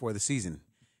Wannstedt before the season,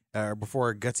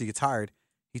 before Getsy gets hired.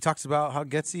 He talks about how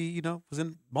Getsy, was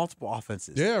in multiple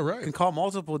offenses. Yeah, right. Can call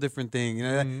multiple different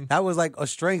things. That was like a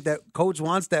strength that Coach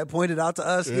Wannstedt pointed out to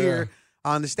us here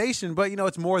on the station, but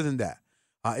it's more than that.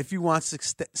 If you want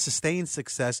sustained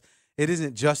success, it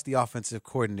isn't just the offensive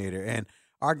coordinator. And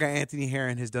our guy Anthony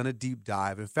Herron has done a deep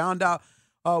dive and found out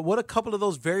what a couple of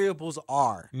those variables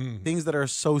are, things that are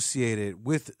associated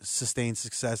with sustained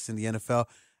success in the NFL.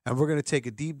 And we're going to take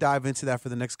a deep dive into that for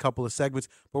the next couple of segments,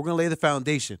 but we're going to lay the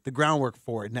foundation, the groundwork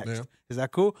for it next. Yeah. Is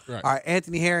that cool? Right. All right,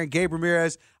 Anthony Herron, Gabe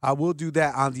Ramirez, we'll do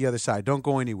that on the other side. Don't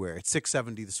go anywhere. It's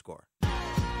 670 The Score.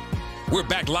 We're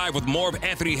back live with more of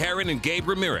Anthony Herron and Gabe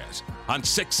Ramirez on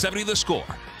 670 The Score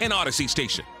and Odyssey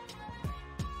Station.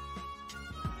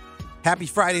 Happy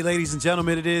Friday, ladies and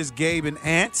gentlemen. It is Gabe and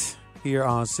Ant here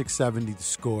on 670 The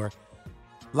Score.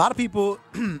 A lot of people,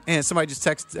 and somebody just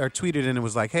texted or tweeted in and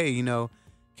was like, hey,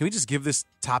 can we just give this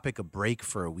topic a break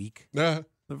for a week? The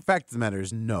fact of the matter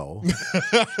is no.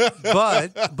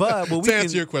 but what we to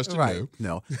answer your question, right,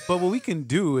 no. But what we can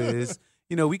do is,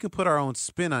 we can put our own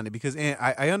spin on it because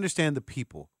I understand the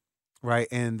people, right?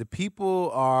 And the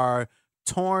people are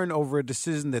torn over a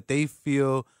decision that they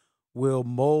feel will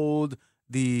mold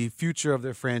the future of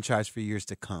their franchise for years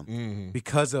to come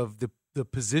because of the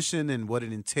position and what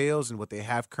it entails and what they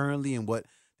have currently and what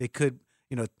they could,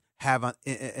 have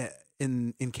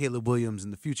in Caleb Williams in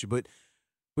the future. But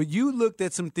you looked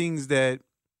at some things that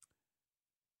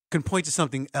can point to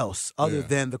something else other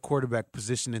than the quarterback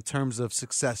position in terms of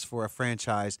success for a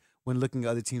franchise when looking at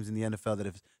other teams in the NFL that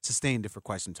have sustained it for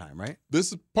quite some time, right?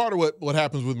 This is part of what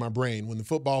happens with my brain when the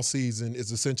football season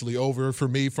is essentially over for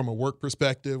me from a work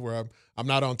perspective, where I'm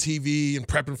not on TV and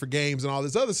prepping for games and all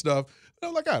this other stuff.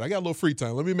 I'm like, all right, I got a little free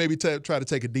time. Let me maybe try to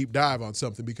take a deep dive on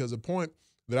something, because a point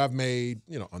that I've made,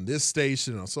 on this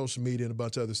station, on social media and a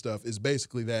bunch of other stuff is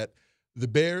basically that the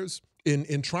Bears,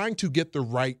 in trying to get the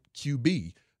right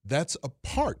QB, that's a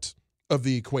part of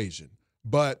the equation.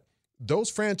 But those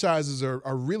franchises are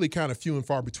really kind of few and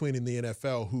far between in the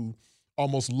NFL who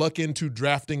almost luck into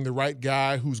drafting the right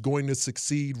guy who's going to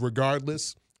succeed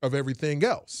regardless of everything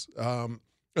else. And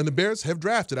the Bears have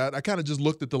drafted. I kind of just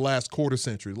looked at the last quarter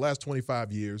century, the last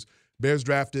 25 years. Bears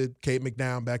drafted Kate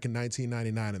McDowell back in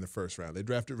 1999 in the first round. They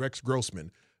drafted Rex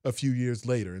Grossman a few years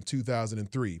later in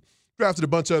 2003. Drafted a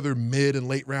bunch of other mid and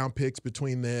late round picks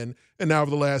between then. And now over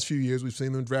the last few years, we've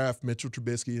seen them draft Mitchell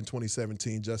Trubisky in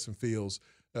 2017, Justin Fields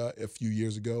a few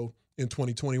years ago in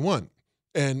 2021.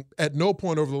 And at no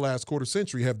point over the last quarter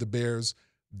century have the Bears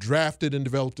drafted and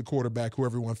developed a quarterback who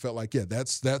everyone felt like,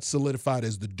 that's solidified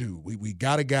as the do. We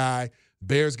got a guy,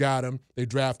 Bears got him, they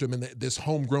draft him, and this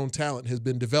homegrown talent has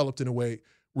been developed in a way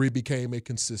where he became a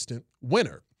consistent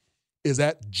winner. Is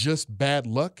that just bad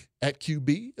luck at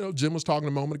QB? Jim was talking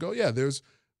a moment ago. Yeah, there's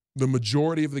the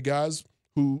majority of the guys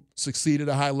who succeed at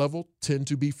a high level tend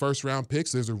to be first-round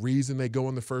picks. There's a reason they go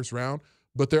in the first round.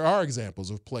 But there are examples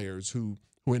of players who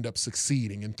end up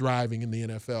succeeding and thriving in the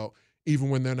NFL, even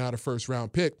when they're not a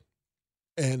first-round pick.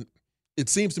 And it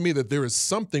seems to me that there is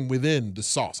something within the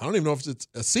sauce. I don't even know if it's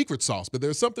a secret sauce, but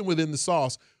there's something within the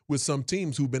sauce with some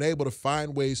teams who've been able to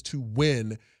find ways to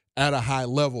win at a high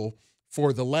level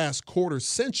for the last quarter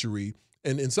century,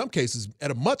 and in some cases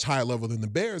at a much higher level than the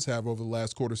Bears have over the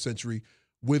last quarter century,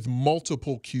 with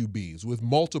multiple QBs, with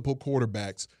multiple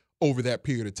quarterbacks over that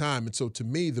period of time. And so to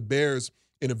me, the Bears,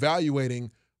 in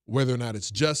evaluating whether or not it's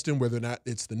Justin, whether or not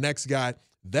it's the next guy,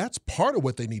 that's part of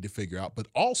what they need to figure out. But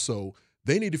also,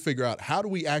 they need to figure out, how do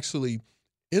we actually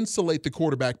insulate the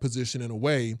quarterback position in a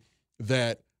way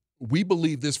that we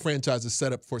believe this franchise is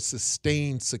set up for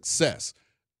sustained success.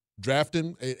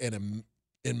 Drafting an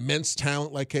immense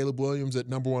talent like Caleb Williams at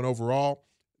number 1 overall,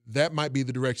 that might be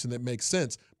the direction that makes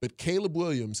sense. But Caleb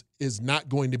Williams is not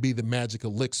going to be the magic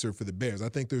elixir for the Bears. I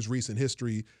think there's recent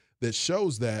history that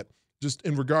shows that, just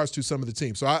in regards to some of the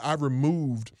teams. So I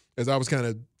removed, as I was kind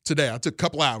of today, I took a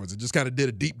couple hours and just kind of did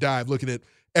a deep dive looking at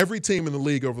every team in the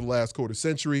league over the last quarter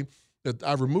century.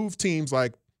 I removed teams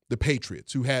like the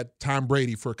Patriots, who had Tom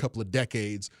Brady for a couple of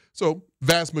decades. So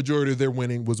vast majority of their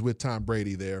winning was with Tom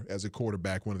Brady there as a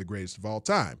quarterback, one of the greatest of all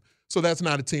time. So that's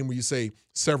not a team where you say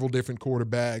several different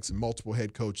quarterbacks and multiple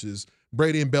head coaches.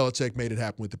 Brady and Belichick made it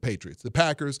happen with the Patriots. The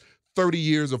Packers, 30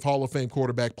 years of Hall of Fame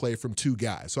quarterback play from 2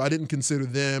 guys. So I didn't consider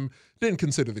them. Didn't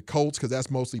consider the Colts, because that's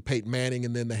mostly Peyton Manning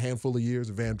and then the handful of years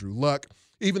of Andrew Luck.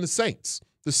 Even the Saints,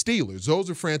 the Steelers, those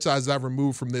are franchises I've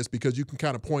removed from this, because you can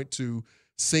kind of point to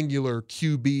singular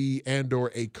QB and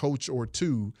or a coach or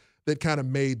two that kind of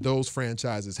made those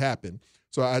franchises happen.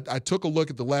 So I took a look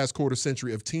at the last quarter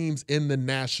century of teams in the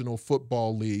National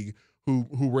Football League who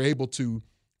were able to,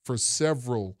 for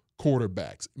several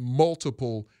quarterbacks,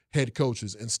 multiple head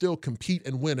coaches, and still compete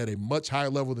and win at a much higher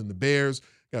level than the Bears.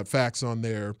 Got facts on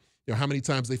there. You know, how many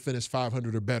times they finished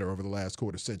 500 or better over the last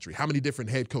quarter century. How many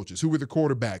different head coaches? Who were the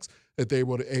quarterbacks that they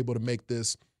were able to make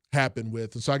this happen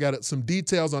with? And so I got some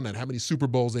details on that, how many Super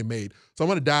Bowls they made. So I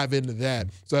want to dive into that.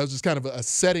 So that was just kind of a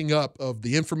setting up of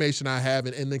the information I have,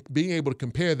 and then being able to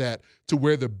compare that to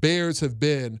where the Bears have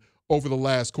been over the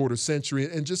last quarter century,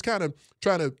 and just kind of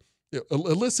trying to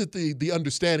elicit the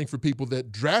understanding for people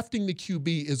that drafting the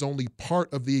QB is only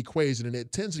part of the equation, and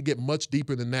it tends to get much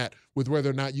deeper than that with whether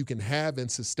or not you can have and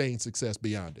sustain success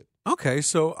beyond it. Okay,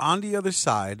 so on the other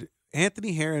side,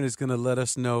 Anthony Herron is going to let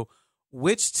us know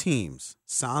which teams,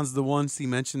 sans the ones he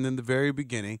mentioned in the very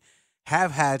beginning,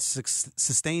 have had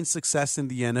sustained success in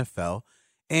the NFL,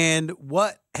 and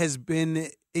what has been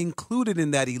included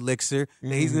in that elixir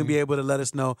that he's going to be able to let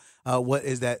us know what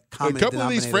is that common denominator. A couple of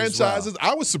these franchises,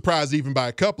 I was surprised even by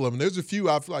a couple of them. There's a few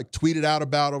I've tweeted out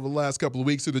about over the last couple of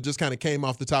weeks that just kind of came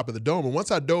off the top of the dome. And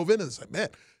once I dove in, it's like, man,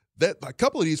 that a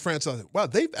couple of these franchises, wow,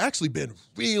 they've actually been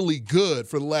really good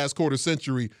for the last quarter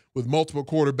century with multiple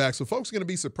quarterbacks. So folks are going to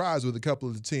be surprised with a couple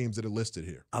of the teams that are listed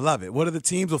here. I love it. What are the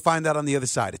teams? We'll find out on the other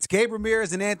side. It's Gabe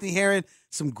Ramirez and Anthony Herron.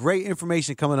 Some great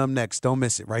information coming up next. Don't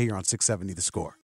miss it right here on 670 The Score.